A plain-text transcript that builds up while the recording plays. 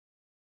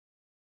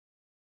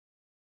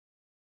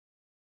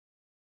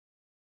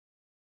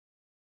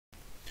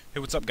Hey,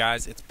 what's up,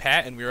 guys? It's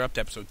Pat, and we're up to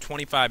episode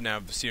 25 now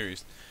of the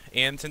series.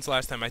 And since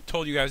last time, I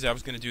told you guys I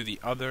was going to do the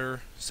other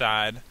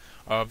side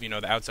of, the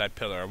outside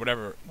pillar, or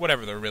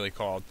whatever they're really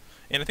called.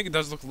 And I think it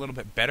does look a little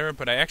bit better,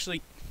 but I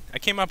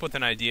came up with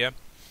an idea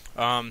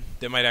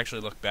that might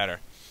actually look better.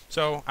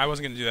 So I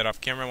wasn't going to do that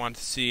off camera. I wanted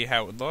to see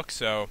how it would look,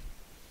 so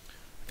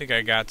I think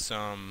I got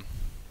some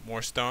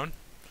more stone,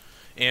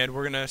 and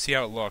we're going to see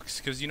how it looks.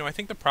 Because, I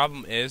think the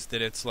problem is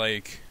that it's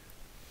like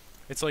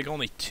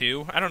only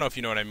two. I don't know if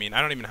you know what I mean.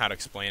 I don't even know how to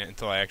explain it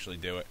until I actually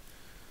do it.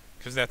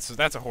 Because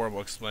that's a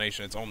horrible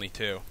explanation. It's only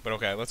two. But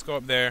okay, let's go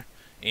up there.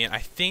 And I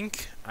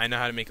think I know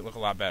how to make it look a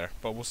lot better.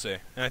 But we'll see.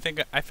 And I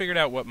think I figured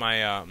out what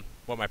my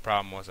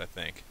problem was, I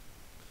think.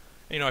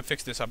 I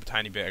fixed this up a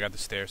tiny bit. I got the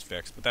stairs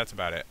fixed. But that's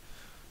about it.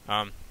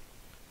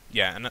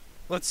 Yeah, and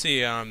let's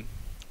see.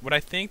 What I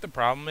think the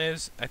problem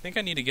is, I think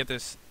I need to get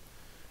this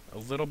a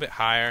little bit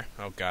higher.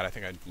 Oh god, I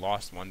think I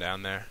lost one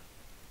down there.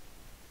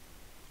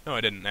 No,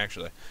 I didn't,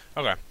 actually.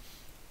 Okay.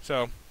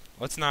 So,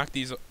 let's knock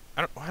these...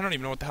 I don't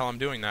even know what the hell I'm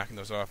doing knocking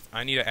those off.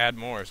 I need to add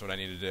more is what I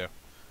need to do.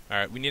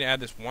 Alright, we need to add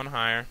this one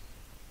higher.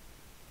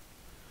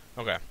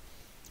 Okay.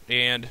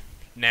 And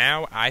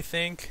now, I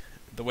think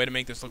the way to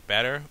make this look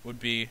better would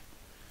be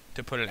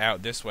to put it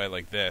out this way,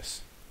 like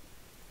this.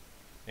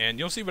 And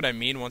you'll see what I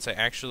mean once I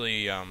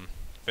actually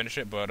finish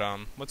it, but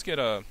let's get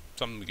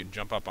something we can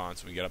jump up on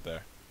so we get up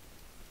there.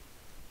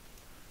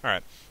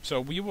 Alright,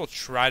 so we will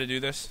try to do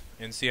this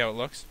and see how it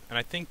looks. And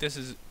I think this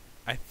is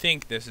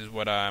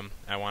what I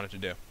wanted to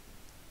do.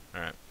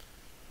 Alright.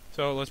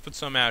 So let's put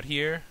some out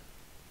here.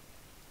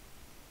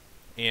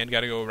 And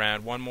gotta go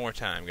around one more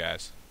time,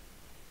 guys.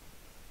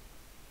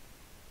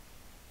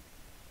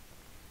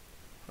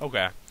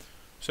 Okay.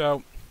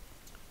 So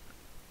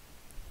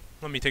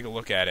let me take a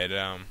look at it.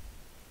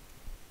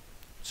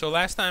 So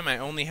last time I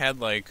only had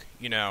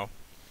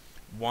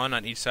one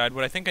on each side.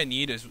 What I think I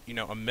need is,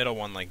 a middle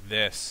one like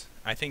this.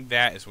 I think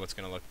that is what's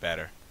going to look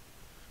better.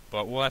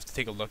 But we'll have to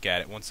take a look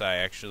at it once I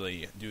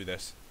actually do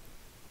this.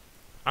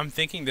 I'm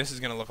thinking this is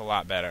going to look a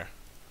lot better.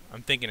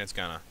 I'm thinking it's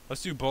going to.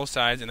 Let's do both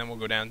sides and then we'll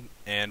go down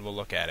and we'll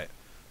look at it.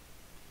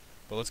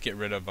 But let's get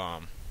rid of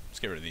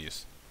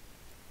these.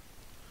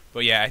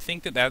 But yeah, I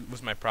think that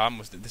was my problem,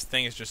 was that this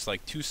thing is just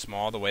too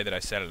small the way that I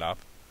set it up.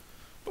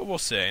 But we'll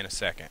see in a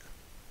second.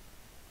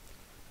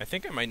 I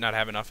think I might not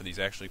have enough of these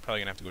actually. Probably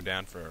going to have to go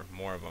down for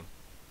more of them.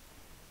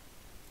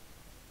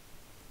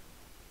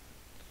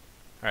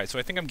 Alright, so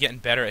I think I'm getting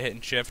better at hitting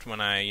shift when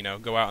I,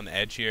 go out on the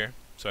edge here,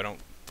 so I don't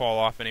fall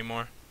off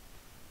anymore.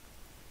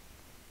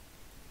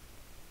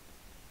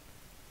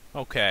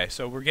 Okay,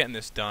 so we're getting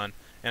this done,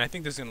 and I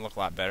think this is going to look a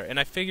lot better. And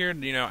I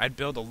figured, I'd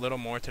build a little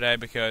more today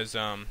because,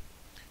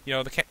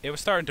 it was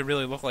starting to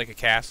really look like a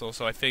castle,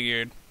 so I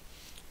figured,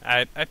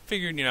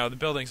 the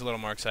building's a little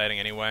more exciting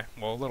anyway.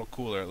 Well, a little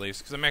cooler at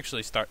least, because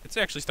it's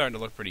actually starting to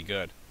look pretty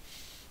good.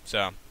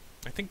 So,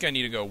 I think I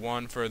need to go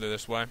one further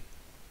this way.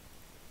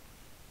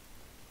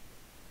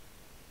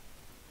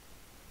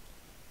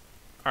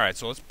 Alright,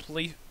 so let's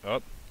place...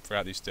 Oh,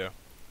 forgot these two.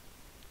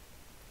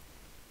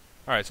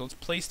 Alright, so let's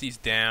place these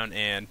down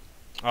and...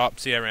 Oh,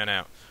 see, I ran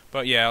out.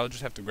 But yeah, I'll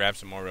just have to grab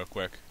some more real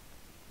quick.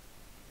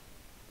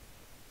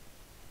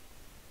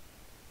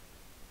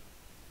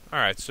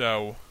 Alright,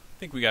 so... I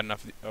think we got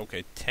enough...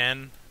 Okay,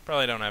 10.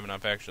 Probably don't have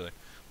enough, actually.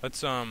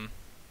 Let's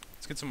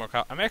get some more...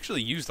 I'm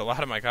actually used a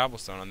lot of my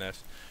cobblestone on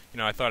this.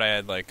 I thought I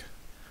had,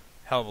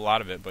 hell of a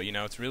lot of it, but,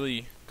 it's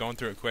really going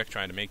through it quick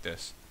trying to make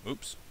this.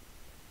 Oops.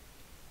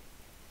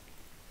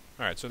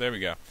 Alright, so there we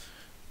go.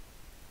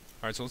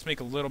 Alright, so let's make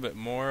a little bit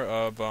more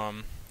of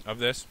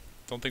this.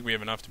 Don't think we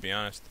have enough, to be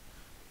honest.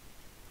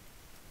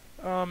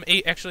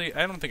 8, actually,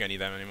 I don't think I need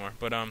that anymore.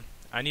 But,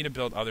 I need to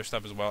build other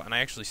stuff as well. And I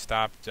actually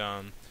stopped,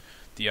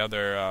 the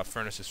other,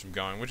 furnaces from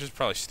going, which is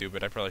probably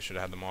stupid. I probably should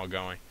have had them all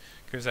going.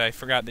 Because I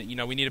forgot that,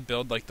 we need to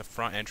build, the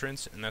front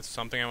entrance, and that's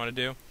something I want to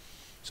do.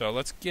 So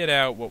let's get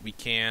out what we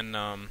can,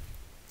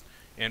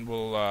 and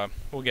we'll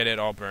get it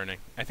all burning.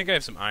 I think I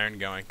have some iron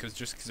going,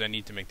 just because I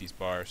need to make these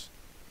bars.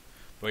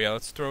 But yeah,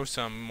 let's throw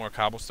some more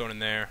cobblestone in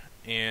there.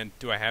 And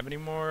do I have any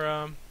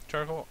more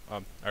charcoal?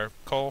 Or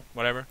coal?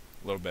 Whatever.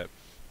 A little bit.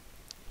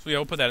 So yeah,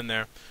 we'll put that in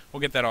there. We'll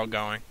get that all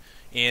going.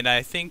 And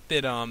I think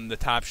that the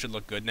top should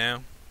look good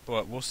now.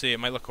 But we'll see. It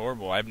might look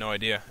horrible. I have no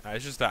idea.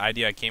 It's just the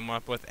idea I came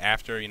up with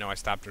after, I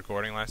stopped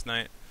recording last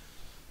night.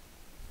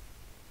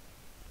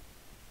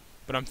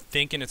 But I'm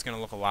thinking it's going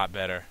to look a lot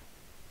better.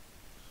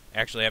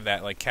 Actually have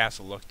that,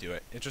 castle look to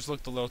it. It just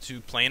looked a little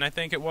too plain, I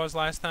think it was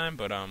last time.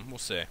 But, we'll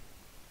see.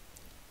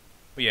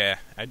 But yeah,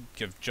 I'd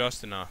give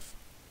just enough.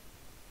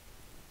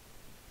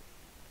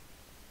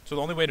 So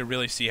the only way to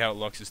really see how it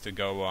looks is to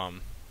go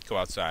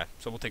outside.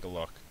 So we'll take a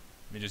look.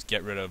 Let me just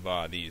get rid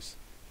of these.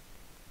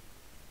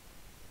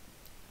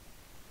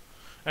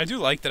 I do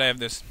like that I have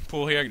this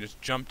pool here. I can just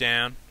jump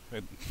down.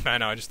 I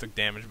know I just took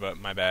damage, but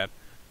my bad.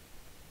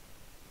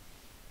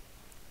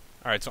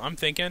 Alright, so I'm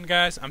thinking,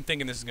 guys,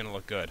 this is going to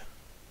look good.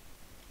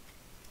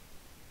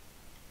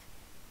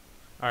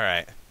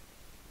 Alright.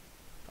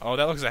 Oh,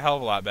 that looks a hell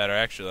of a lot better,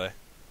 actually.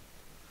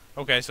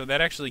 Okay, so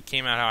that actually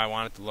came out how I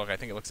want it to look. I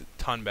think it looks a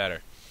ton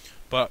better.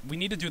 But we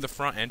need to do the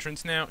front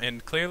entrance now,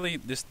 and clearly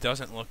this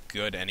doesn't look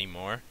good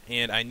anymore.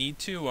 And I need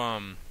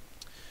to,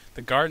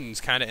 the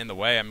garden's kind of in the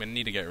way. I'm going to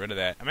need to get rid of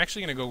that. I'm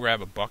actually going to go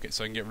grab a bucket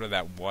so I can get rid of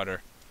that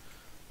water.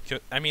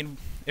 I mean,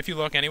 if you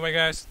look anyway,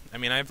 guys, I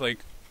mean, I have like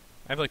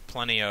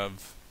plenty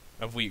of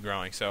wheat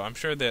growing, so I'm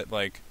sure that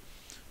like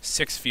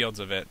 6 fields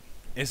of it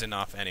is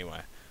enough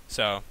anyway.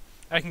 So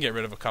I can get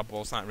rid of a couple.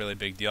 It's not really a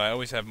big deal. I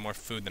always have more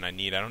food than I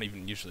need. I don't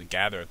even usually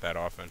gather it that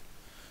often,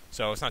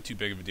 so it's not too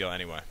big of a deal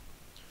anyway.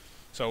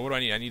 So what do I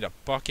need? I need a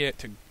bucket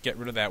to get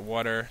rid of that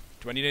water.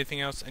 Do I need anything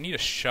else? I need a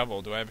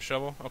shovel. Do I have a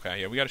shovel?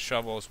 Okay, yeah, we got a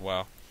shovel as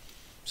well.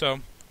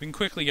 So we can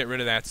quickly get rid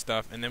of that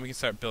stuff, and then we can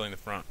start building the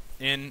front.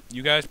 And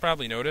you guys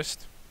probably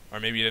noticed, or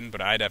maybe you didn't, but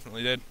I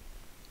definitely did.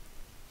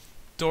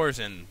 Door's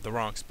in the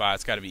wrong spot.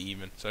 It's got to be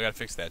even, so I got to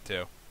fix that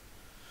too.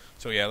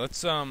 So yeah,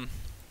 let's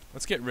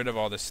get rid of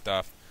all this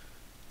stuff.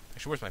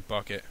 Actually, where's my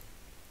bucket?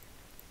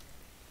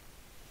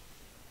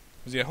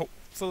 'Cause yeah,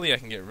 hopefully I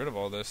can get rid of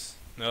all this.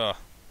 Ugh.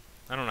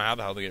 I don't know how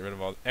the hell to get rid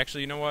of all.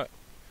 Actually, you know what?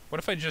 What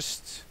if I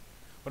just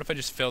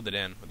filled it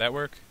in? Would that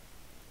work?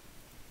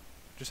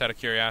 Just out of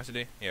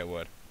curiosity? Yeah, it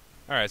would.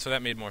 All right, so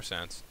that made more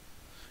sense.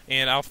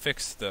 And I'll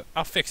fix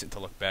it to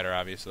look better,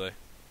 obviously.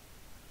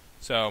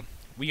 So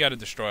we got to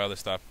destroy all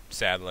this stuff,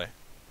 sadly.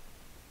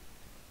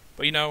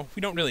 But you know,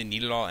 we don't really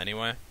need it all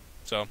anyway.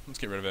 So let's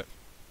get rid of it,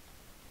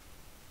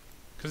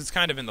 because it's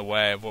kind of in the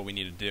way of what we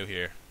need to do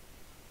here.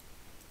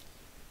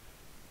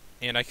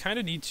 And I kind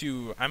of need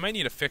to. I might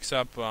need to fix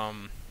up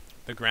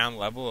the ground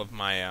level of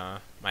my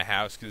my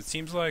house, because it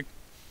seems like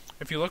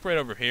if you look right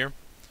over here,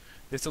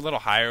 it's a little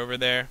higher over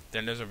there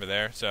than it is over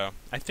there. So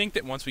I think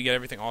that once we get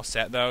everything all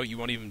set, though, you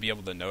won't even be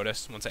able to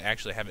notice once I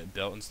actually have it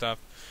built and stuff.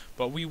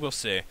 But we will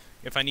see.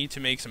 If I need to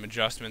make some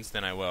adjustments,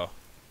 then I will.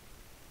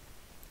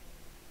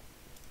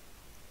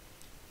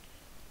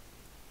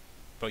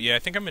 But yeah, I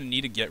think I'm going to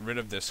need to get rid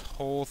of this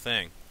whole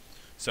thing.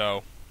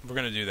 So we're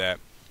going to do that.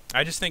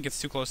 I just think it's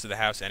too close to the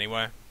house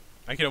anyway.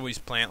 I could always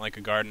plant like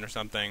a garden or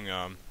something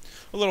a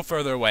little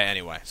further away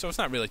anyway. So it's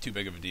not really too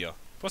big of a deal.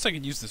 Plus I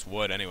could use this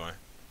wood anyway.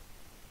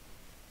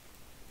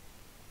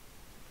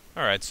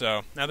 Alright,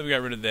 so now that we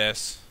got rid of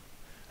this,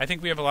 I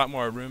think we have a lot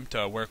more room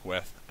to work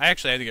with. I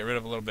actually had to get rid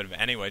of a little bit of it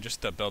anyway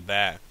just to build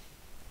that.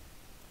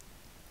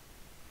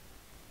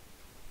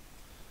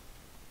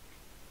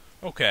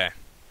 Okay.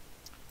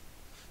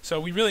 So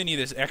we really need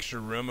this extra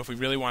room if we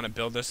really want to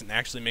build this and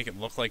actually make it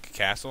look like a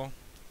castle.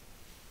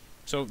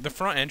 So the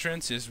front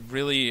entrance is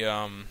really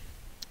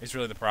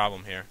the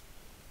problem here.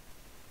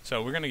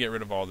 So we're going to get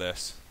rid of all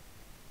this.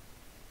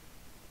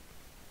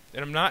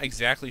 And I'm not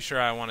exactly sure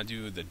I want to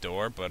do the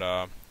door, but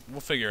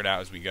we'll figure it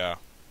out as we go.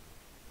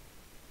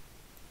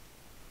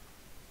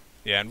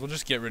 Yeah, and we'll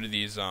just get rid of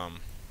these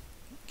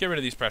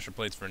pressure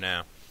plates for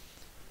now.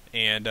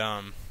 And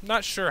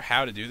not sure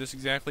how to do this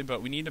exactly,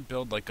 but we need to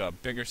build like a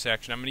bigger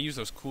section. I'm going to use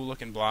those cool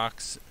looking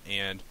blocks,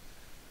 and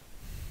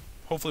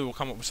hopefully we'll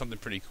come up with something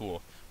pretty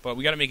cool. But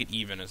we got to make it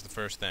even as the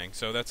first thing.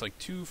 So that's like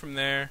 2 from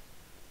there,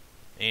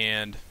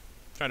 and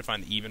I'm trying to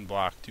find the even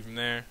block. 2 from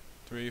there,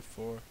 3,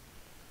 4,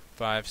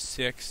 5,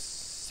 6,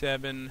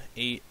 7,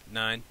 8,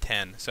 9,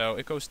 10. So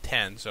it goes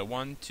 10. So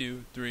 1,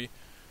 2, 3,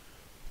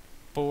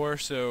 4.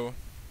 So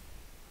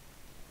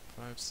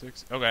 5,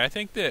 6. Okay, I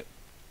think that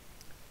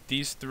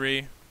these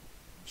 3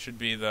 should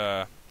be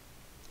the.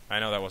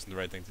 I know that wasn't the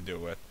right thing to do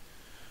it with.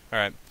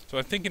 Alright, so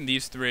I'm thinking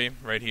these 3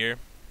 right here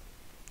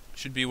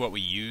should be what we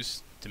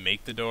use to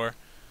make the door.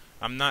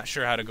 I'm not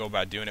sure how to go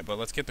about doing it, but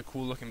let's get the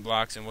cool looking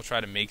blocks and we'll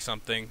try to make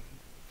something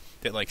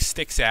that like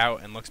sticks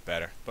out and looks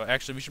better. But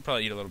actually we should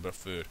probably eat a little bit of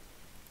food.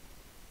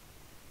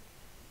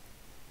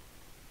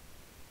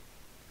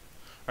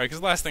 Alright, because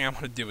the last thing I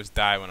want to do is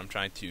die when I'm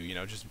trying to, you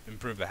know, just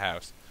improve the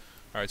house.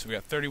 Alright, so we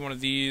got 31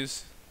 of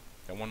these.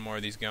 Got 1 more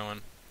of these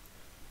going.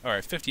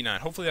 Alright, 59.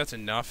 Hopefully that's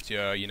enough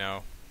to, you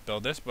know,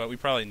 build this, but we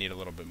probably need a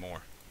little bit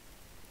more.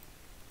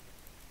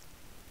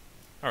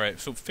 Alright,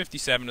 so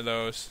 57 of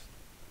those.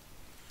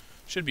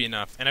 Should be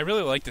enough. And I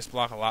really like this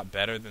block a lot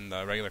better than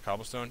the regular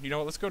cobblestone. You know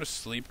what, let's go to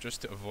sleep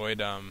just to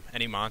avoid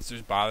any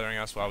monsters bothering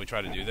us while we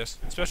try to do this.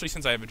 Especially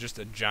since I have just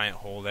a giant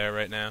hole there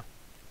right now.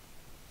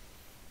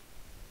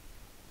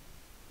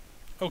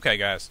 Okay,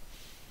 guys.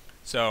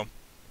 So,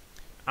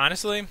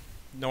 honestly,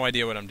 no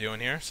idea what I'm doing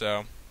here,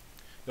 so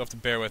you'll have to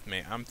bear with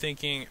me. I'm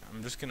thinking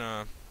I'm just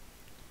gonna...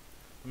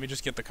 Let me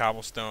just get the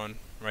cobblestone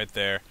right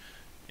there.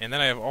 And then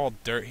I have all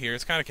dirt here.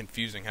 It's kind of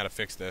confusing how to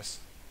fix this.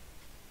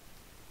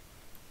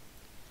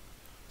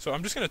 So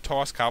I'm just going to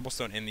toss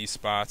cobblestone in these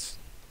spots,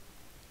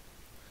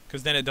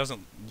 because then it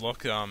doesn't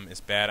look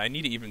as bad. I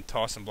need to even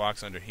toss some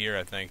blocks under here,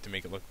 I think, to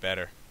make it look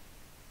better.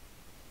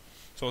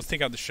 So let's take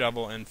out the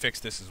shovel and fix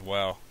this as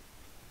well.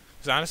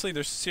 Because honestly,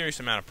 there's a serious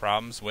amount of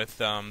problems with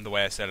the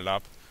way I set it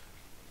up.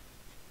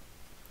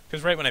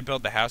 Because right when I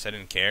built the house, I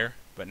didn't care.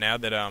 But now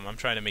that I'm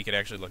trying to make it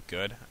actually look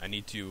good, I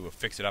need to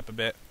fix it up a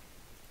bit.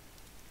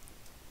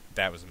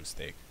 That was a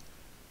mistake.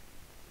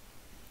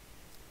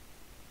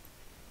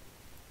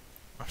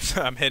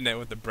 I'm hitting it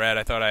with the bread.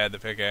 I thought I had the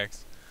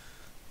pickaxe.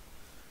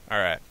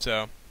 Alright,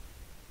 so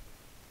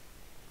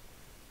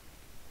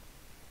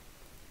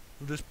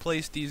we'll just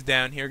place these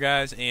down here,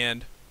 guys,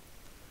 and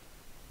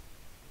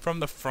from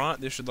the front,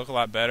 this should look a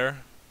lot better.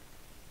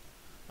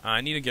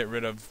 I need to get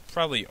rid of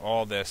probably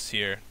all this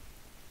here,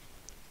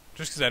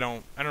 just because I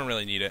don't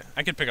really need it.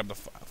 I could pick up the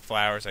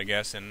flowers, I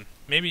guess, and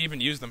maybe even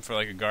use them for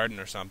like a garden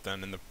or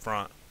something in the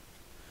front.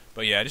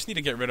 But yeah, I just need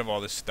to get rid of all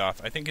this stuff.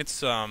 I think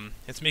it's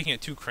making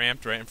it too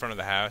cramped right in front of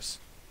the house.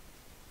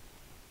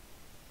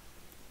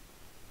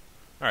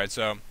 Alright,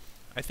 so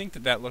I think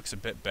that looks a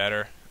bit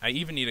better. I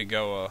even need to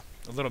go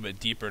a little bit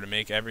deeper to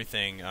make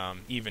everything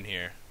even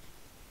here.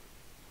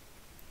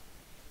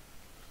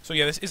 So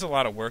yeah, this is a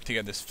lot of work to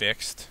get this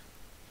fixed,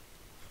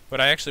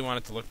 but I actually want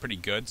it to look pretty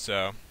good,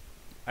 so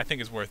I think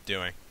it's worth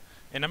doing.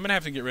 And I'm going to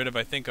have to get rid of,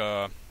 I think,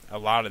 a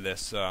lot of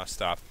this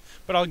stuff.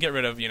 But I'll get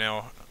rid of, you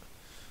know,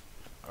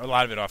 a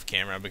lot of it off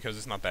camera because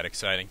it's not that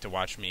exciting to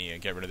watch me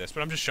get rid of this.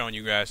 But I'm just showing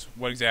you guys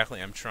what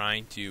exactly I'm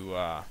trying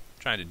to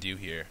do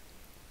here.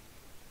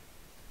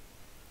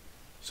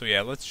 So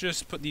yeah, let's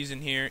just put these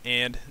in here,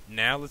 and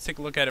now let's take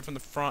a look at it from the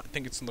front. I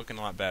think it's looking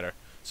a lot better.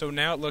 So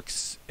now it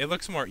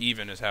looks more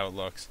even is how it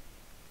looks.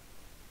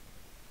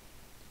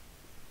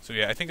 So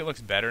yeah, I think it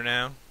looks better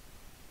now,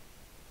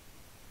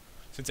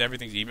 since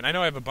everything's even. I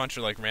know I have a bunch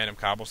of like random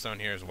cobblestone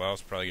here as well,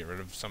 so probably get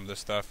rid of some of this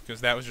stuff, because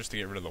that was just to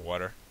get rid of the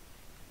water.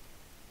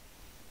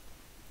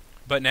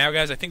 But now,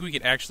 guys, I think we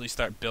could actually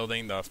start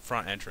building the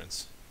front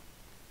entrance.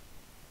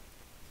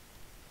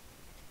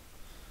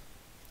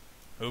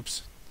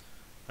 Oops.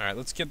 Alright,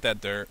 let's get that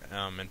dirt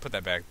and put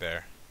that back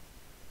there.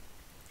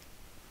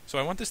 So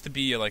I want this to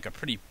be like a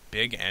pretty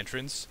big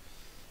entrance,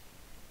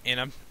 and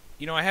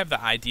I have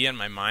the idea in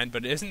my mind,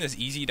 but it isn't as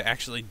easy to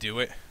actually do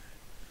it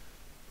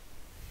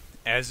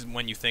as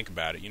when you think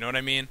about it. You know what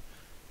I mean?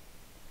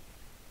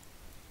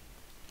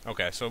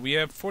 Okay, so we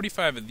have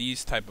 45 of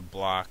these type of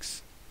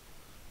blocks,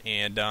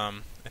 and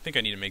I think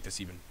I need to make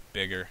this even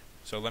bigger.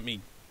 So let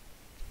me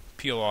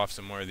peel off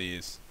some more of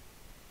these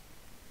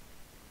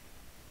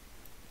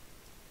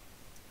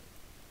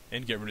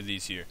and get rid of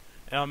these here.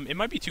 It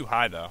might be too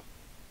high though,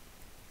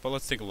 but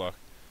let's take a look.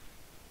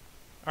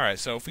 Alright,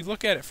 so if we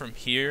look at it from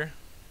here,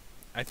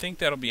 I think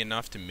that'll be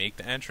enough to make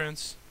the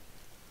entrance.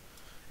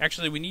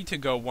 Actually, we need to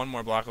go one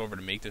more block over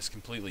to make this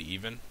completely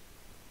even.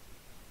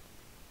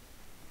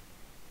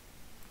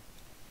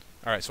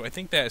 Alright, so I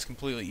think that is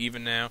completely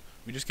even now.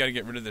 We just got to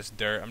get rid of this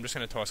dirt. I'm just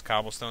going to toss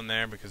cobblestone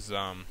there because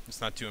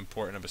it's not too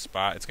important of a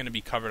spot. It's going to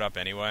be covered up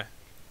anyway.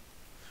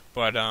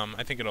 But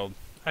I think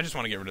I just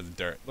want to get rid of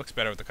the dirt. Looks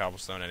better with the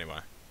cobblestone anyway.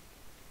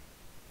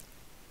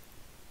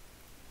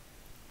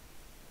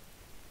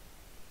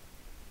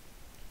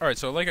 Alright,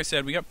 so like I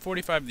said, we got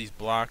 45 of these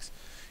blocks,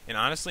 and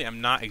honestly,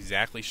 I'm not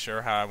exactly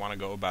sure how I want to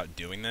go about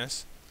doing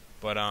this,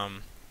 but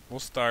we'll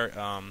start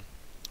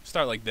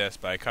like this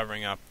by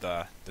covering up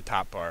the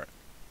top part.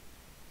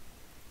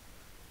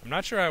 I'm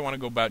not sure how I want to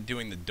go about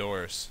doing the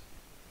doors.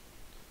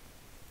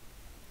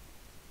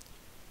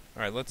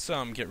 Alright, let's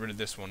get rid of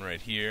this one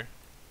right here,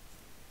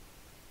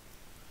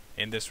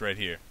 and this right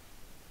here.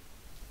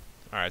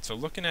 Alright, so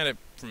looking at it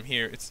from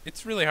here,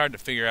 it's really hard to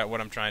figure out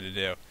what I'm trying to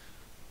do.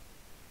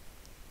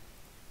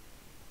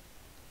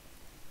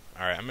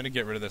 Alright, I'm going to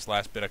get rid of this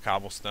last bit of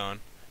cobblestone,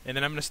 and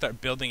then I'm going to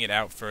start building it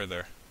out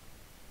further.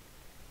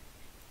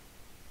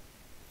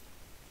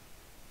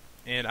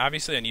 And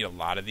obviously I need a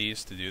lot of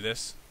these to do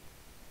this.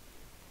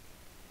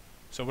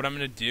 So what I'm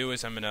going to do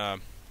is I'm going to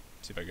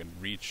see if I can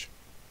reach.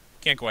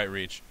 Can't quite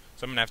reach,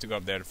 so I'm going to have to go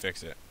up there to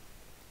fix it.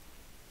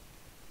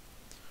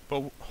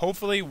 But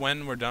hopefully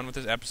when we're done with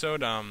this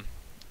episode,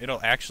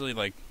 it'll actually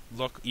like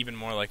look even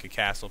more like a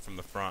castle from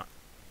the front.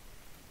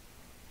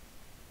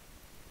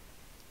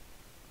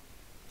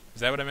 Is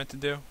that what I meant to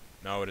do?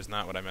 No, it is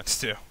not what I meant to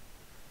do.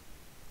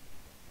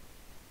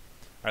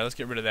 Alright, let's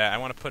get rid of that. I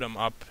want to put them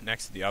up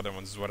next to the other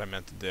ones is what I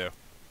meant to do.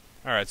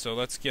 Alright, so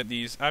let's get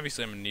these.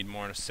 Obviously, I'm going to need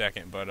more in a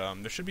second, but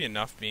there should be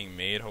enough being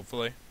made,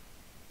 hopefully.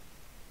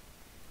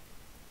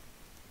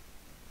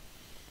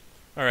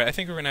 Alright, I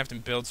think we're going to have to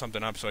build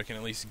something up so I can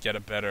at least get a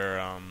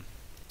better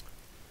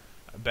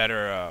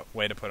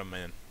way to put them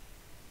in.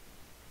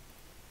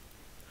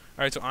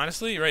 Alright, so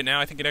honestly, right now,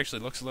 I think it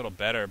actually looks a little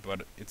better,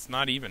 but it's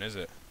not even, is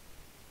it?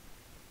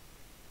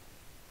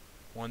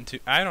 1, 2.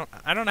 I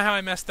don't know how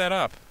I messed that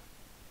up.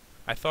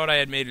 I thought I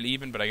had made it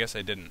even, but I guess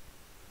I didn't.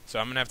 So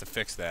I'm gonna have to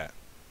fix that.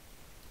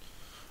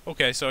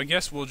 Okay, so I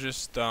guess we'll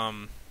just I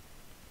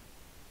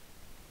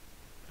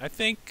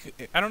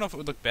don't know if it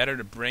would look better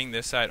to bring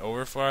this side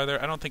over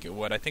farther. I don't think it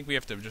would. I think we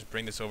have to just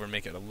bring this over and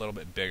make it a little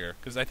bit bigger,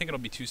 because I think it'll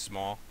be too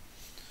small.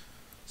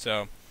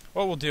 So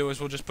what we'll do is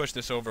we'll just push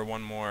this over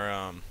one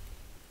more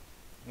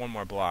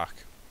block.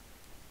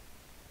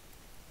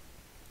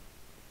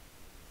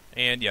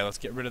 And yeah, let's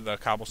get rid of the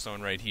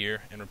cobblestone right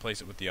here and replace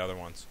it with the other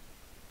ones.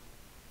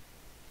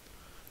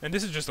 And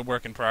this is just a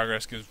work in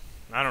progress because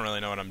I don't really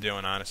know what I'm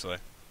doing, honestly.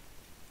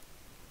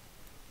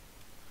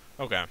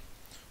 Okay,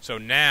 so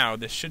now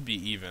this should be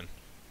even.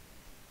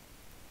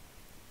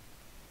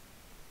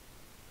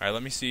 Alright,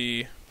 let me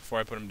see before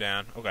I put them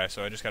down. Okay,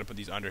 so I just gotta put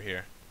these under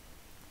here.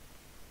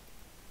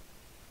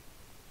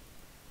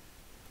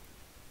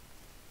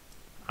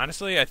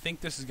 Honestly, I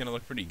think this is going to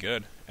look pretty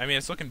good. I mean,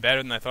 it's looking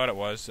better than I thought it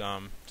was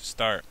to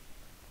start.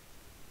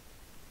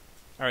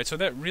 Alright, so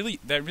that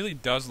really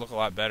does look a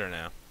lot better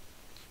now.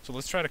 So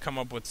let's try to come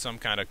up with some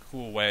kind of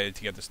cool way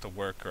to get this to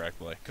work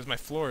correctly. Because my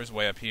floor is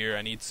way up here.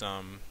 I need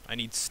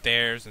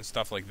stairs and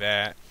stuff like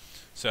that.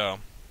 So,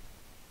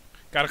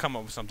 gotta come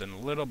up with something a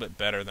little bit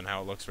better than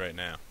how it looks right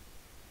now.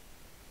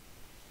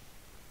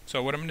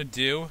 So what I'm going to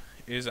do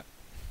is,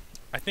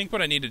 I think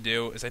what I need to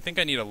do is I think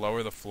I need to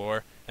lower the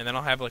floor, and then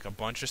I'll have like a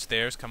bunch of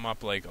stairs come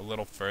up like a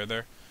little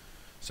further.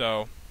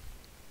 So,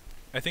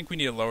 I think we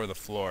need to lower the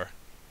floor.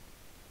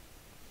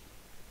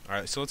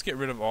 Alright, so let's get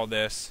rid of all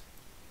this.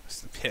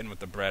 Hitting with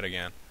the bread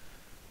again.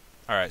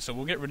 Alright, so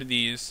we'll get rid of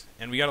these,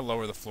 and we gotta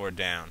lower the floor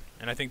down.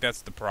 And I think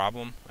that's the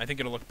problem. I think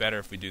it'll look better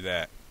if we do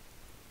that.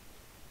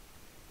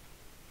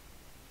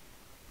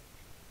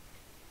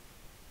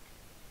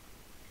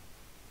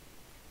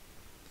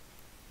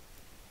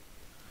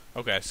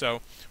 Okay,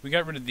 so we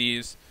got rid of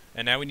these,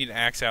 and now we need to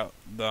axe out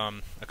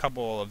a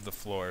couple of the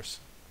floors.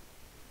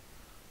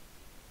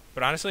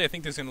 But honestly, I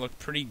think this is gonna look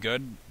pretty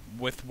good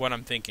with what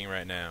I'm thinking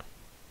right now.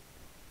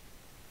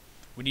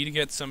 We need to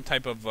get some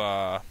type of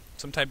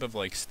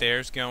like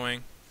stairs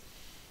going.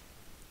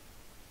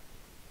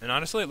 And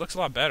honestly, it looks a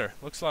lot better.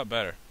 Looks a lot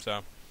better.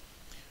 So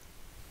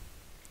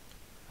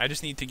I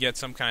just need to get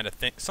some kind of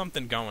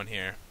something going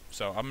here.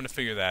 So I'm gonna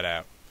figure that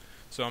out.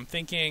 So I'm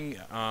thinking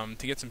to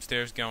get some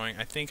stairs going.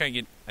 I think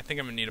I'm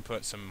gonna need to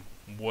put some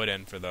wood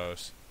in for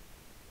those.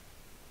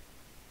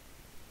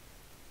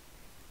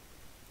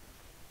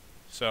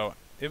 So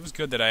it was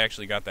good that I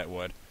actually got that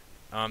wood.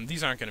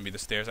 These aren't gonna be the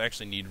stairs. I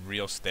actually need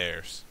real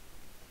stairs.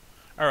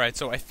 Alright,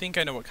 so I think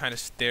I know what kind of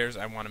stairs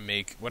I want to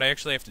make. What I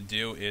actually have to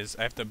do is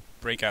I have to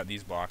break out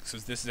these blocks,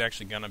 because this is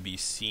actually going to be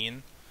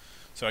seen.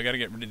 So I got to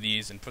get rid of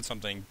these and put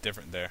something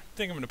different there. I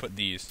think I'm going to put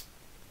these.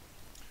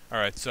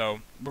 Alright,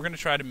 so we're going to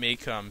try to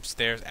make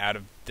stairs out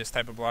of this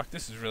type of block. I'm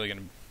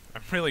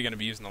really going to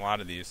be using a lot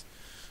of these.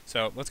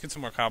 So let's get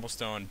some more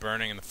cobblestone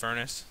burning in the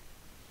furnace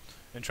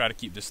and try to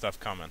keep this stuff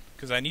coming,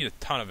 because I need a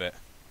ton of it.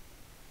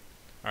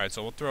 Alright,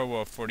 so we'll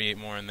throw 48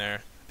 more in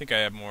there. I think I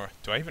have more.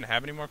 Do I even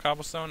have any more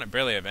cobblestone? I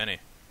barely have any.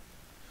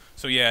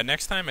 So yeah,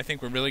 next time I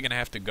think we're really going to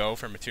have to go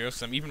for materials,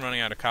 because I'm even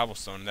running out of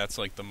cobblestone. That's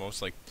like the most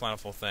like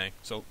plentiful thing.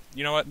 So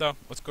you know what though?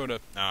 Let's go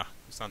to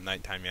it's not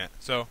nighttime yet.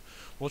 So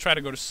we'll try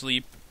to go to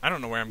sleep. I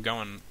don't know where I'm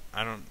going.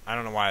 I don't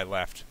know why I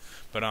left.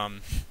 But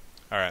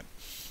alright.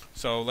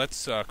 So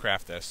let's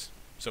craft this.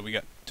 So we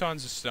got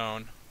tons of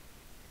stone.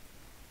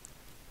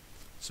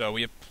 So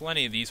we have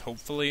plenty of these.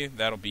 Hopefully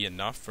that'll be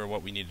enough for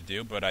what we need to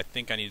do, but I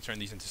think I need to turn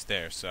these into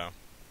stairs, so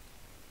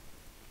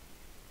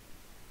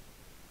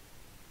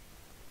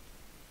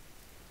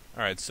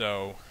alright,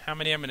 so how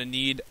many I'm going to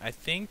need? I'm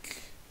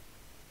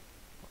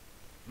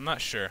not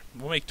sure.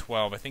 We'll make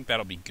 12. I think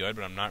that'll be good,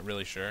 but I'm not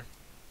really sure.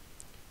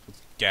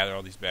 Let's gather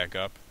all these back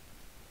up.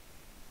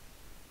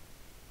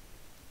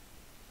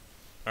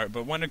 Alright,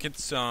 but when it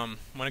gets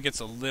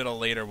a little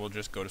later, we'll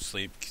just go to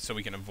sleep so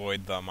we can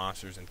avoid the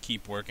monsters and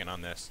keep working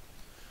on this.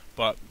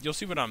 But you'll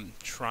see what I'm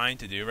trying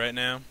to do right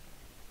now,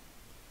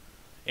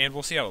 and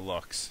we'll see how it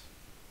looks.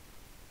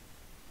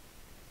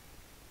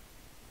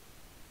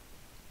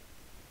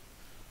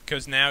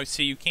 Because now,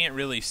 see, you can't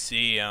really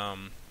see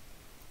the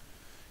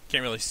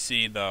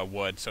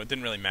wood, so it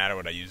didn't really matter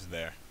what I used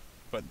there.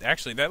 But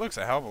actually, that looks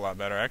a hell of a lot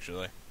better,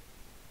 actually.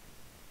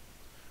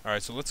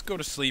 Alright, so let's go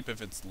to sleep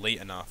if it's late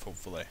enough,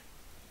 hopefully.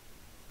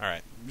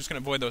 Alright, I'm just going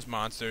to avoid those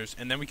monsters,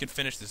 and then we can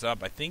finish this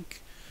up. I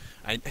think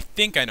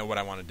I know what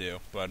I want to do,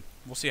 but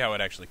we'll see how it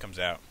actually comes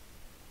out.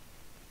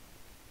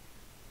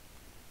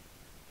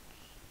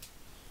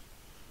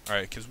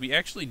 Alright, because we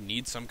actually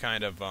need some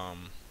kind of,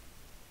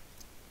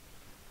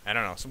 I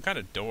don't know, some kind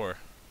of door.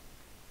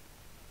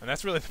 And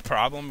that's really the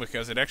problem,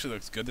 because it actually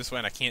looks good this way,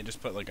 and I can't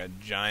just put like a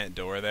giant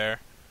door there.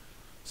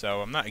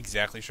 So I'm not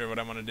exactly sure what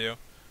I want to do,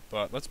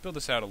 but let's build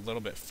this out a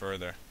little bit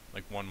further,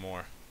 like one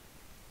more.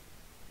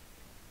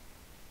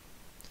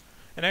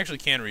 And I actually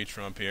can reach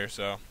from up here,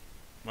 so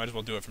might as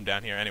well do it from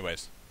down here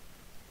anyways.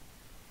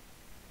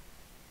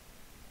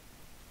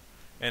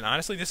 And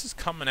honestly, this is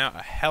coming out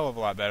a hell of a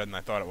lot better than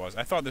I thought it was.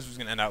 I thought this was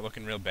going to end up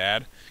looking real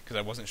bad, because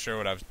I wasn't sure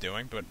what I was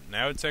doing, but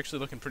now it's actually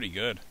looking pretty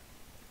good.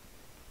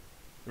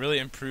 It really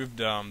improved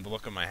the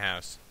look of my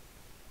house.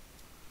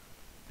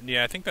 And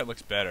yeah, I think that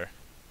looks better.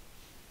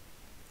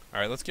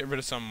 Alright, let's get rid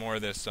of some more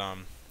of this,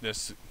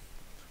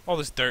 all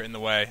this dirt in the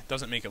way. It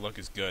doesn't make it look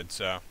as good,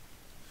 so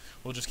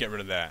we'll just get rid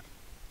of that.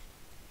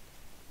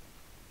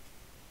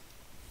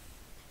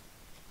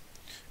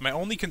 My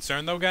only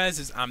concern, though, guys,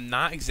 is I'm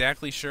not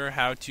exactly sure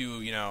how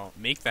to,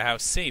 make the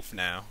house safe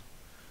now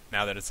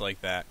that it's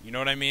like that. You know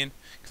what I mean?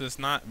 Because it's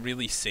not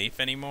really safe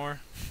anymore.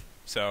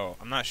 So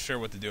I'm not sure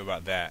what to do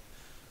about that.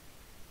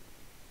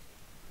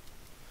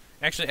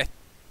 Actually, I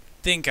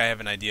think I have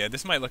an idea.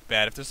 This might look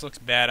bad. If this looks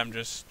bad,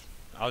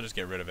 I'll just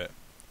get rid of it.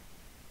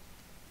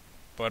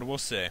 But we'll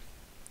see.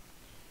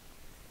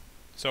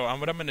 So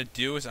what I'm going to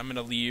do is I'm going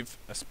to leave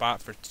a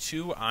spot for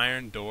 2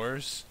 iron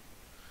doors.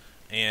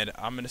 And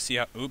I'm going to see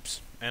how, and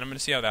I'm going to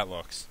see how that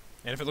looks.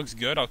 And if it looks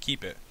good, I'll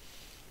keep it.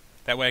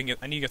 That way I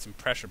need to get some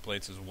pressure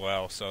plates as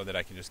well so that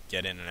I can just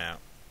get in and out.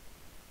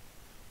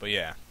 But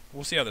yeah,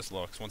 we'll see how this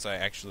looks once I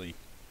actually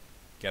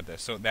get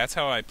this. So that's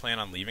how I plan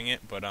on leaving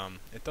it, but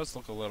it does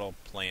look a little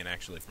plain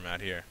actually from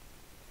out here.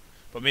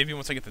 But maybe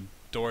once I get the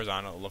doors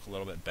on, it'll look a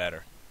little bit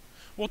better.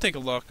 We'll take a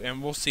look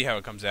and we'll see how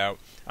it comes out.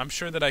 I'm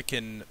sure that I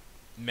can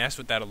mess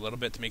with that a little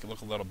bit to make it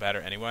look a little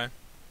better anyway.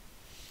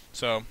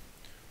 So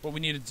what we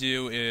need to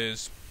do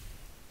is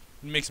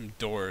make some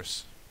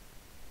doors.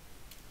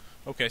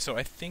 Okay, so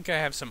I think I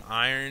have some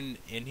iron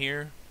in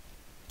here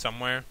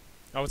somewhere.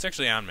 Oh, it's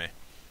actually on me.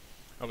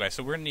 Okay,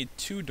 so we're going to need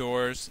 2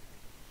 doors.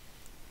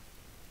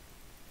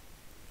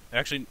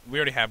 Actually, we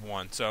already have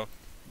 1, so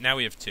now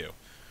we have 2.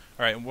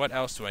 Alright, and what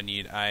else do I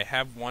need? I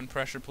have 1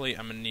 pressure plate.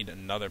 I'm going to need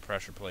another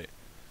pressure plate.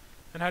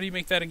 And how do you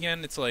make that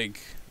again? It's like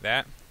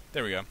that.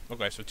 There we go.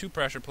 Okay, so 2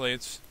 pressure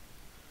plates,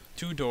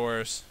 2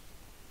 doors.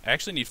 I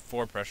actually need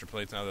 4 pressure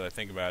plates now that I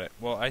think about it.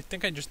 Well, I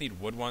think I just need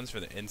wood ones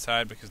for the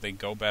inside because they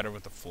go better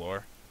with the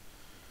floor.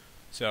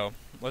 So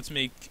let's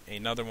make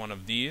another one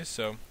of these.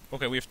 So,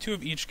 okay, we have 2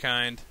 of each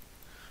kind,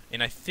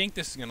 and I think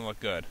this is going to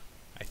look good.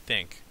 I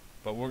think.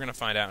 But we're going to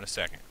find out in a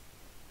second.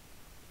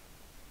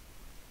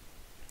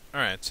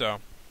 Alright, so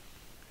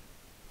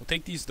we'll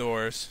take these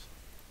doors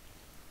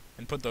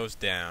and put those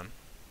down.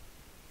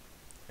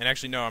 And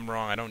actually, no, I'm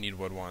wrong. I don't need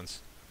wood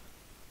ones.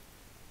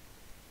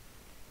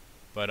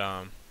 But,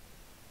 I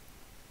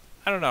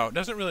don't know. It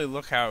doesn't really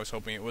look how I was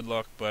hoping it would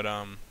look, but,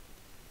 I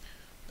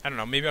don't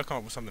know. Maybe I'll come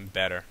up with something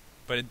better.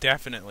 But it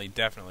definitely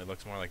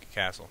looks more like a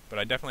castle. But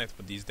I definitely have to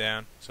put these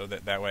down so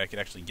that way I could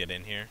actually get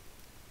in here.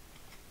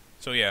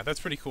 So yeah, that's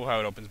pretty cool how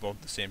it opens both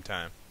at the same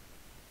time.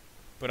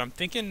 But I'm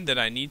thinking that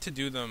I need to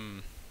do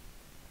them...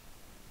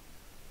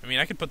 I mean,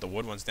 I could put the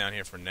wood ones down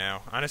here for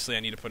now. Honestly, I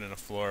need to put in a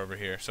floor over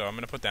here. So I'm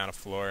going to put down a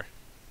floor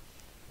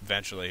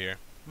eventually here.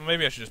 Well,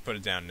 maybe I should just put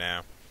it down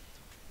now.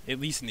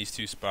 At least in these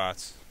 2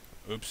 spots.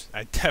 Oops,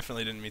 I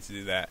definitely didn't mean to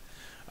do that.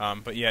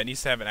 But yeah, it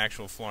needs to have an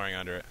actual flooring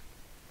under it.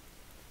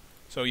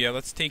 So yeah,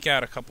 let's take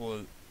out a couple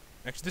of...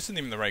 Actually, this isn't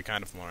even the right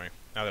kind of flooring,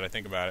 now that I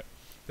think about it.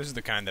 This is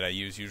the kind that I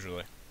use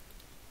usually.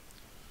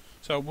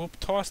 So we'll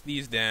toss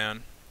these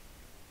down.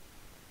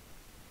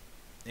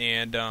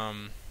 And, I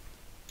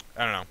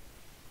don't know.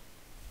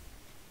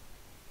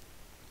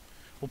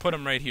 We'll put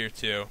them right here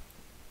too.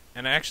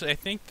 And actually, I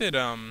think that,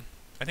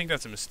 I think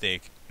that's a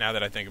mistake, now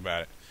that I think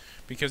about it.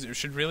 Because it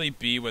should really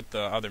be with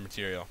the other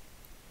material.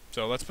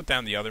 So let's put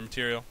down the other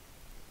material.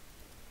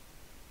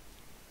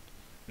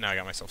 Now I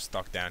got myself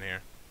stuck down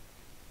here.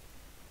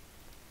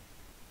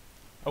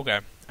 Okay,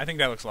 I think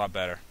that looks a lot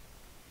better.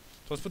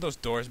 So let's put those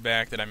doors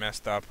back that I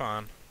messed up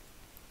on.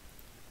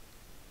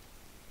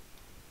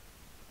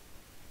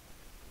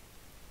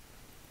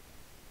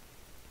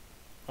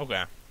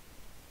 Okay.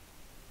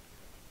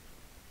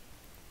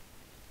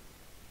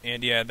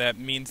 And yeah, that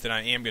means that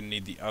I am going to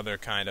need the other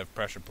kind of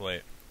pressure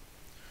plate.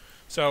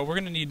 So we're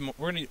going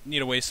to need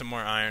to waste some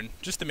more iron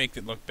just to make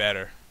it look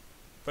better.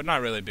 But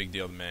not really a big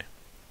deal to me.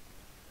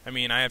 I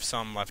mean, I have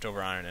some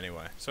leftover iron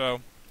anyway.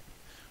 So,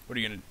 what are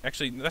you gonna...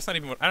 Actually, that's not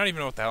even what... I don't even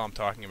know what the hell I'm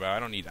talking about. I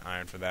don't need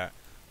iron for that.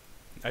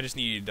 I just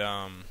need,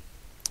 I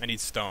need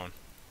stone.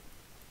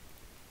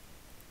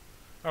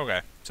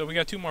 Okay, so we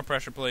got 2 more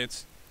pressure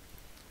plates.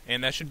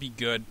 And that should be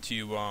good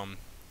to,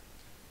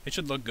 it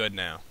should look good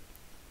now.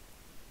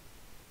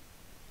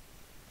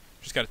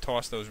 Just gotta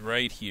toss those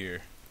right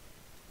here.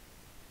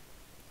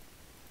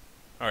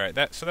 Alright,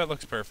 so that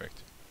looks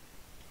perfect.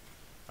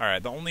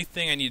 Alright, the only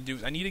thing I need to do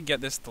is I need to get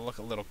this to look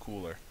a little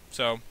cooler.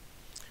 So,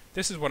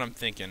 this is what I'm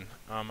thinking.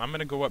 I'm going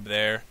to go up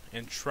there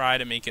and try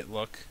to make it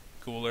look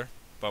cooler,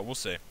 but we'll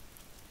see.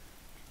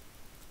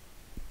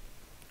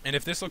 And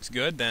if this looks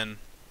good, then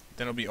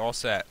it'll be all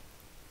set.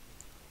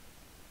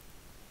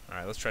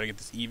 Alright, let's try to get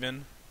this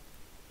even.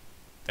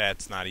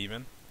 That's not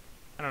even.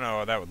 I don't know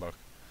how that would look.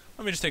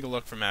 Let me just take a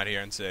look from out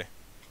here and see.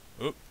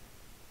 Oop.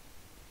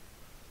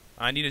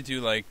 I need to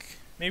do, like,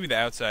 maybe the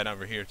outside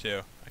over here,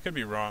 too. I could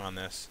be wrong on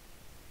this.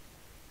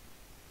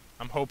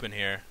 I'm hoping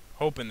here.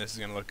 Hoping this is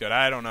going to look good.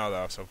 I don't know,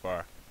 though, so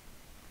far. I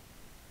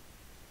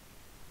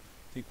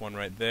think one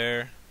right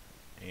there.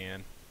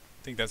 And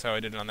I think that's how I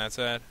did it on that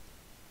side.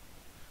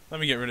 Let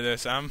me get rid of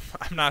this. I'm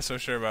not so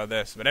sure about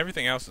this. But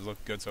everything else has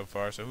looked good so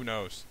far, so who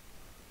knows.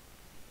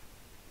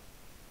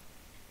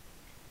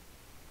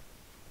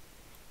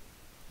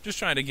 Just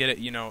trying to get it,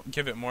 you know,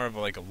 give it more of a,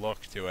 like a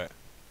look to it.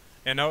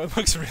 And no, it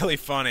looks really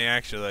funny,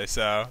 actually,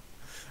 so...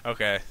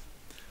 Okay.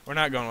 We're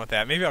not going with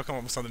that. Maybe I'll come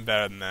up with something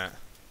better than that.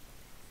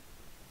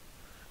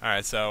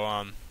 Alright,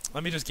 so,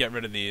 let me just get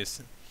rid of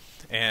these,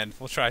 and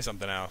we'll try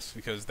something else,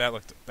 because that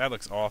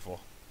looks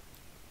awful.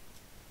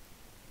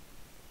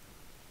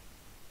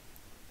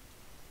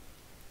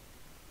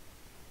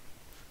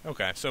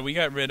 Okay, so we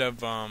got rid of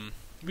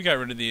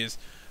these,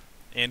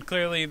 and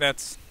clearly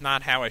that's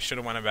not how I should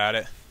have went about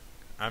it.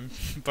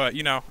 But,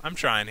 you know, I'm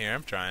trying here,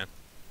 I'm trying.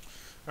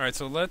 Alright,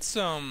 so let's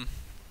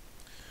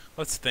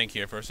think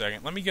here for a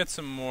second. Let me get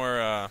some more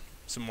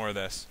of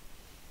this.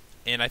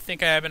 And I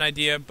think I have an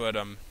idea, but,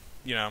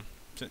 you know,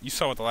 you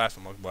saw what the last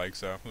one looked like,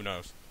 so who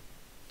knows.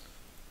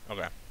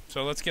 Okay,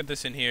 so let's get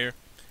this in here.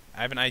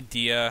 I have an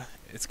idea.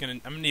 I'm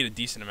gonna need a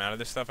decent amount of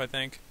this stuff, I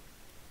think.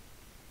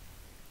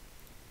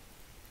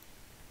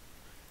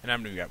 And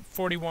I'm gonna got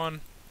 41.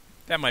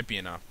 That might be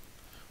enough.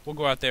 We'll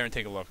go out there and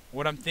take a look.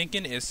 What I'm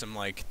thinking is some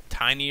like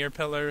tinier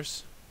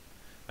pillars,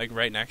 like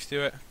right next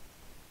to it,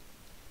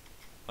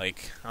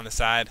 like on the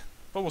side.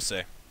 But we'll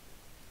see.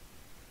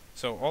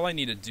 So all I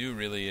need to do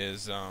really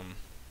is I'm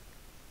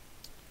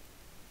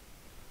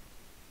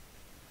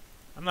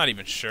not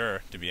even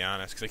sure, to be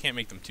honest, because I can't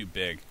make them too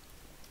big.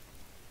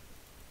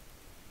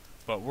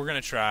 But we're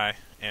gonna try,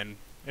 and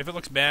if it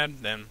looks bad,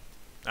 then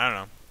I don't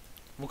know.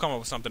 We'll come up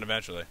with something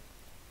eventually.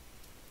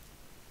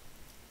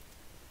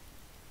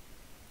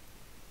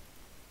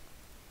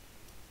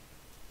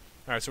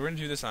 Alright, so we're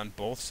gonna do this on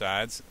both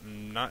sides.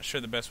 I'm not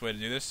sure the best way to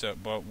do this,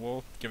 but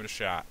we'll give it a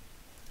shot.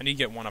 I need to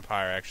get one up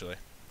higher, actually.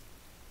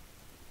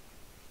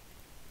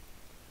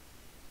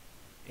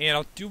 And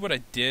I'll do what I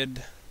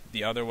did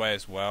the other way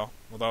as well,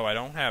 although I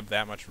don't have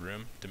that much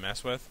room to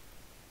mess with.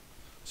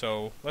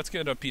 So let's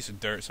get a piece of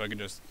dirt so I can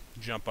just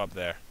jump up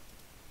there.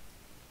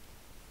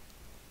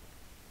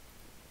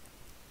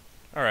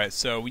 Alright,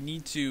 so we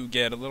need to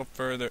get a little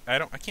further. I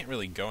can't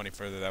really go any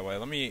further that way.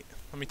 Let me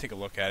take a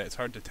look at it. It's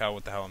hard to tell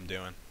what the hell I'm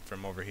doing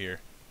from over here.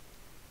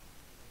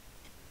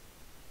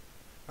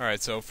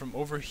 Alright, so from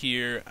over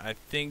here, I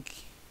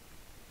think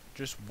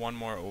just one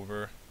more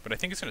over, but I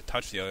think it's going to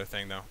touch the other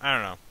thing though. I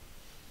don't know.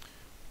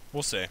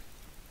 We'll see.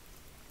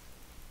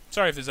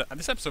 Sorry if this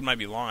episode might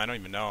be long. I don't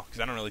even know because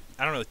I don't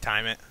really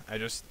time it. I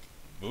just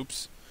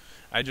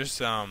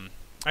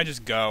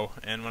go,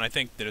 and when I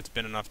think that it's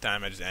been enough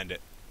time, I just end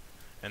it.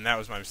 And that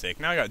was my mistake.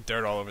 Now I got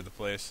dirt all over the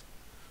place.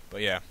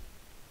 But yeah,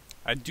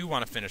 I do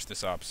want to finish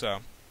this up, so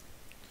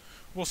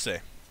we'll see.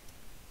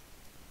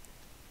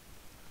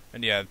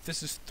 And yeah,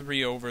 this is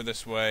 3 over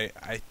this way.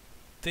 I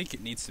think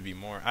it needs to be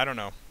more. I don't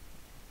know.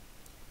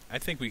 I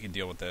think we can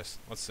deal with this.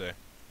 Let's see.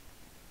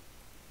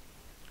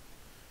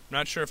 I'm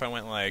not sure if I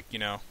went like,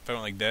 if I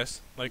went like this,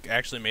 like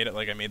actually made it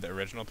like I made the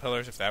original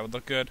pillars, if that would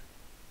look good.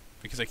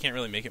 Because I can't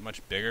really make it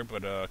much bigger,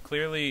 but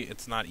clearly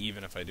it's not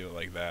even if I do it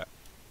like that.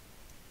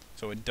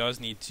 So it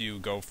does need to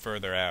go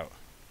further out.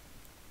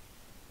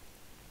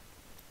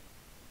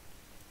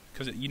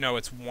 Because,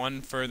 it's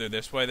one further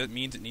this way, that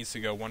means it needs to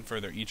go one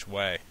further each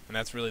way. And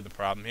that's really the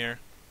problem here.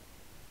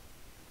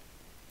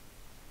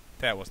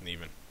 That wasn't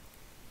even.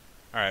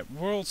 Alright,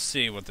 we'll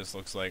see what this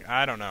looks like.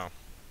 I don't know.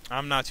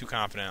 I'm not too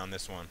confident on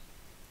this one.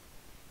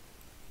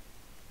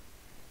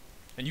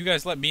 And you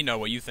guys let me know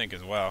what you think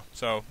as well.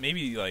 So,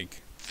 maybe, I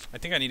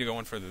think I need to go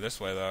one further this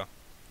way, though.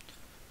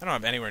 I don't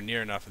have anywhere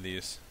near enough of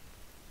these.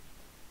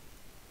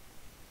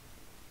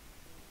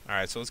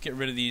 Alright, so let's get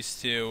rid of these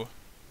two.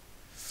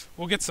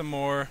 We'll get some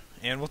more,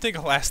 and we'll take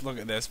a last look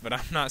at this, but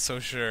I'm not so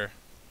sure.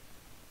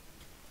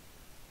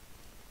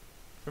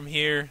 From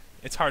here,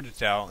 it's hard to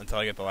tell until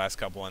I get the last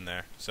couple in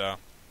there. So,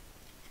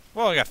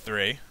 well, I got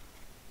 3.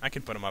 I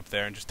can put them up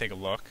there and just take a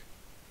look.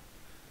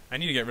 I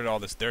need to get rid of all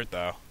this dirt,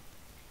 though.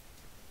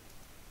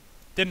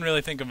 Didn't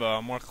really think of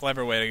a more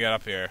clever way to get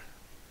up here,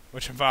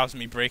 which involves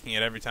me breaking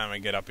it every time I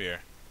get up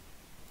here.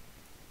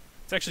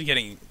 It's actually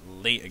getting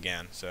late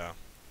again, so.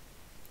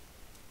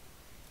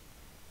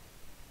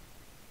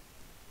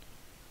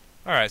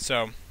 Alright,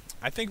 so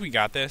I think we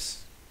got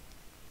this,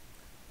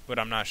 but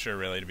I'm not sure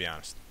really, to be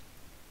honest.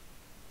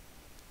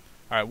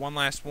 Alright, one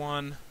last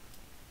one.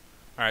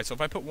 Alright, so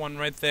if I put one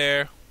right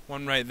there,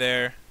 one right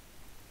there.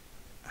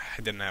 I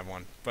didn't have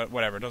one, but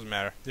whatever, it doesn't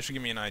matter. This should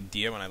give me an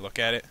idea when I look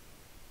at it.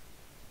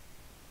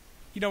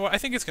 You know what, I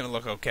think it's going to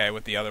look okay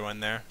with the other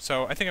one there.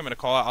 So I think I'm going to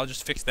call it. I'll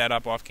just fix that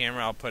up off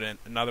camera. I'll put in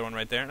another one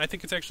right there. And I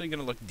think it's actually going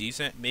to look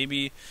decent.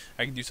 Maybe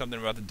I can do something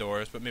about the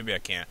doors, but maybe I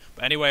can't.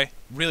 But anyway,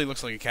 really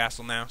looks like a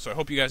castle now. So I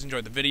hope you guys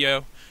enjoyed the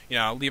video.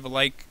 Leave a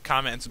like,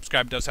 comment, and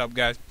subscribe. It does help,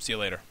 guys. See you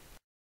later.